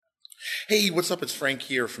Hey, what's up? It's Frank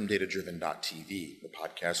here from DataDriven.tv, the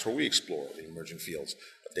podcast where we explore the emerging fields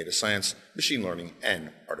of data science, machine learning,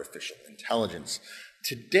 and artificial intelligence.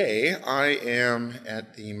 Today, I am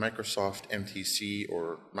at the Microsoft MTC,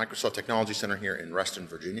 or Microsoft Technology Center here in Reston,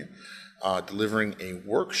 Virginia, delivering a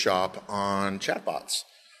workshop on chatbots.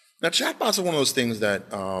 Now, chatbots are one of those things that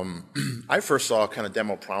I first saw kind of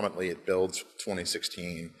demo prominently at Builds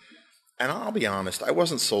 2016, and I'll be honest, I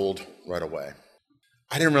wasn't sold right away.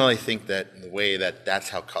 I didn't really think that in the way that that's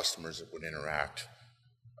how customers would interact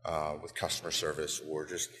with customer service or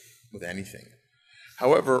just with anything.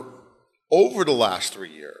 However, over the last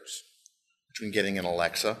 3 years, between getting an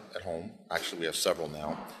Alexa at home, actually we have several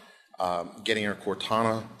now, getting a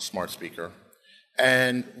Cortana smart speaker,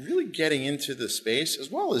 and really getting into the space,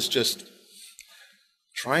 as well as just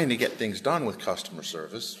trying to get things done with customer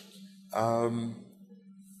service, I've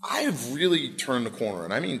really turned the corner,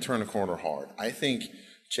 and I mean turn the corner hard. I think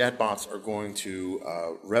chatbots are going to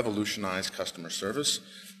revolutionize customer service.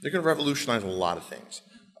 They're going to revolutionize a lot of things.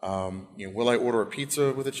 Will I order a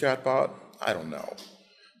pizza with a chatbot? I don't know.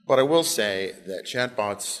 But I will say that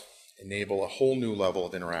chatbots enable a whole new level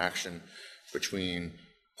of interaction between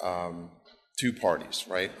two parties,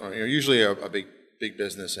 right? Usually a big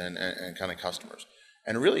business and kind of customers.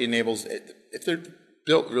 And it really enables, if they're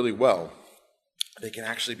built really well, they can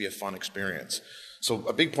actually be a fun experience. So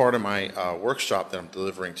a big part of my workshop that I'm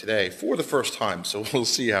delivering today, for the first time, so we'll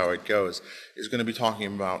see how it goes, is going to be talking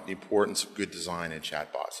about the importance of good design in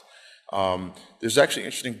chatbots. There's actually an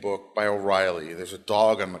interesting book by O'Reilly. There's a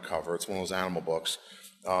dog on the cover. It's one of those animal books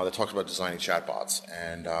that talks about designing chatbots.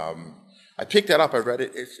 And I picked that up. I read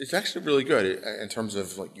it. It's actually really good in terms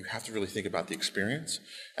of, like, you have to really think about the experience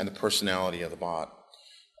and the personality of the bot.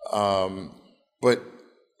 But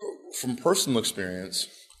from personal experience,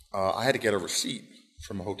 I had to get a receipt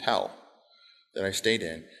from a hotel that I stayed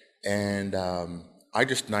in, and I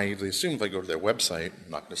just naively assumed if I go to their website, I'm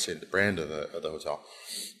not going to say the brand of the hotel,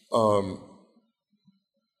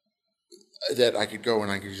 that I could go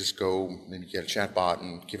and I could just go maybe get a chatbot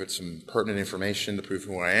and give it some pertinent information to prove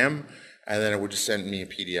who I am, and then it would just send me a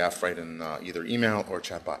PDF right in either email or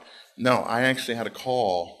chatbot. No, I actually had to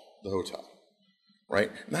call the hotel, right?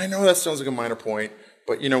 And I know that sounds like a minor point,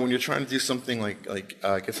 but when you're trying to do something like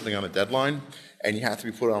get something on a deadline, and you have to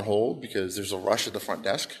be put on hold because there's a rush at the front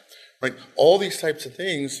desk, right? All these types of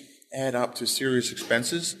things add up to serious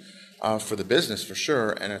expenses for the business, for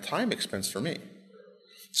sure, and a time expense for me.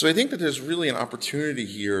 So I think that there's really an opportunity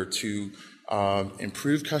here to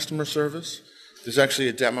improve customer service. There's actually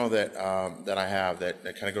a demo that I have that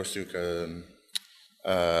kind of goes through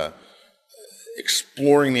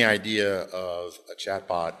exploring the idea of a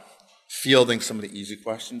chatbot fielding some of the easy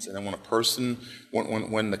questions, and then when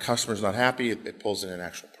the customer's not happy, it pulls in an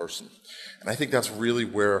actual person. And I think that's really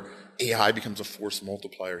where AI becomes a force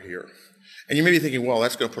multiplier here. And you may be thinking, well,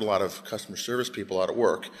 that's going to put a lot of customer service people out of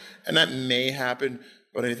work. And that may happen,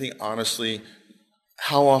 but I think honestly,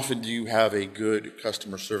 how often do you have a good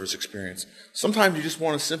customer service experience? Sometimes you just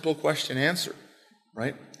want a simple question answered,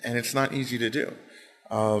 right? And it's not easy to do.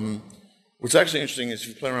 What's actually interesting is if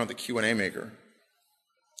you play around with the Q&A maker,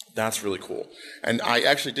 that's really cool. And I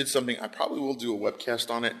actually did something, I probably will do a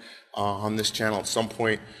webcast on it on this channel at some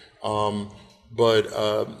point. So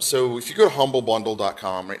if you go to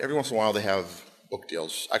humblebundle.com, right, every once in a while they have book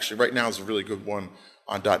deals. Actually, right now is a really good one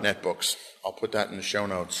on .NET Books. I'll put that in the show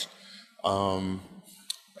notes when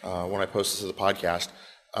I post this as a podcast.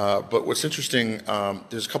 But what's interesting,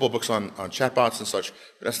 there's a couple of books on chatbots and such,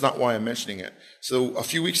 but that's not why I'm mentioning it. So a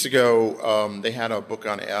few weeks ago, they had a book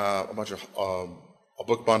on a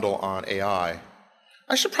book bundle on AI.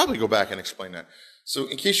 I should probably go back and explain that. So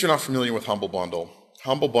in case you're not familiar with Humble Bundle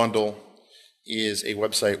is a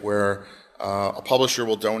website where a publisher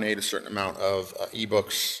will donate a certain amount of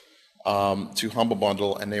ebooks to Humble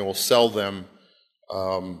Bundle, and they will sell them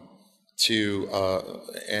and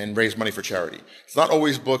raise money for charity. It's not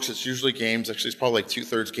always books, it's usually games. Actually, it's probably like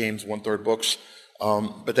 2/3 games, 1/3 books.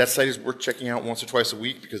 But that site is worth checking out once or twice a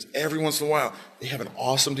week because every once in a while they have an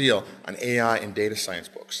awesome deal on AI and data science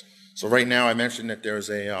books. So right now I mentioned that there's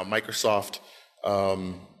a Microsoft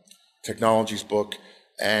Technologies book,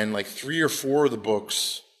 and like 3 or 4 of the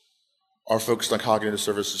books are focused on cognitive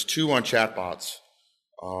services, 2 on chatbots.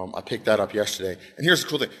 I picked that up yesterday. And here's the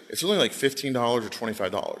cool thing. It's only like $15 or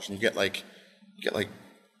 $25, and you get like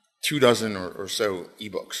 2 dozen or so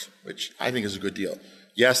ebooks, which I think is a good deal.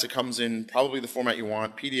 Yes, it comes in probably the format you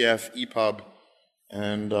want, PDF, EPUB,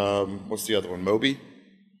 and what's the other one, Mobi,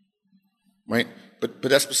 right? But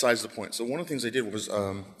that's besides the point. So one of the things I did was,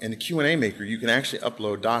 in the Q&A maker, you can actually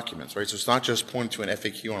upload documents, right? So it's not just pointing to an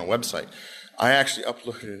FAQ on a website. I actually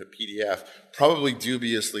uploaded a PDF, probably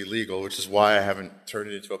dubiously legal, which is why I haven't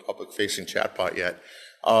turned it into a public-facing chatbot yet,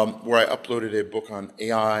 where I uploaded a book on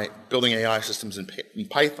AI, building AI systems in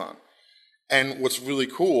Python. And what's really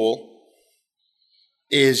cool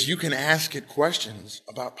is you can ask it questions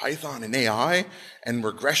about Python and AI and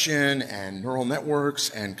regression and neural networks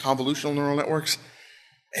and convolutional neural networks,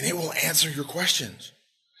 and it will answer your questions.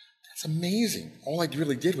 That's amazing. All I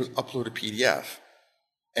really did was upload a PDF,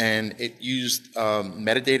 and it used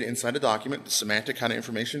metadata inside the document, the semantic kind of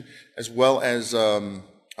information, as well as the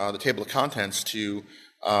table of contents to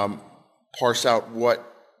parse out what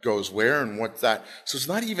goes where and what that. So it's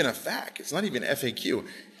not even a FAQ. It's not even FAQ.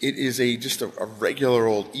 It is just a regular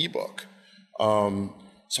old ebook.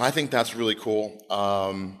 So I think that's really cool.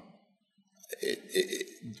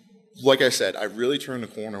 Like I said, I really turned the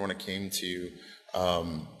corner when it came to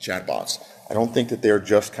chatbots. I don't think that they're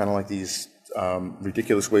just kind of like these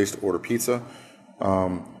ridiculous ways to order pizza.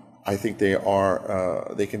 I think they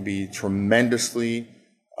can be tremendously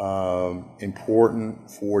important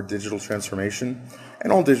for digital transformation.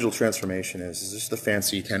 And all digital transformation is just a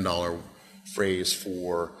fancy $10 phrase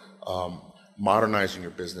for modernizing your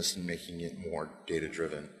business and making it more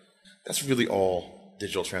data-driven. That's really all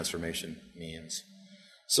digital transformation means.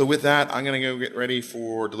 So with that, I'm going to go get ready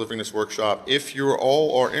for delivering this workshop. If you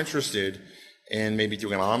all are interested in maybe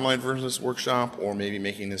doing an online version of this workshop, or maybe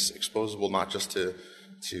making this exposable not just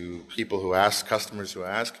to people who ask, customers who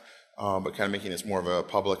ask, but kind of making this more of a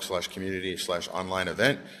public/community/online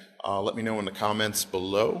event, let me know in the comments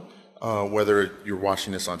below whether you're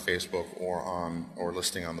watching this on Facebook or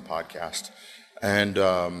listening on the podcast. And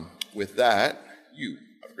with that, you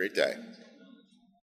have a great day.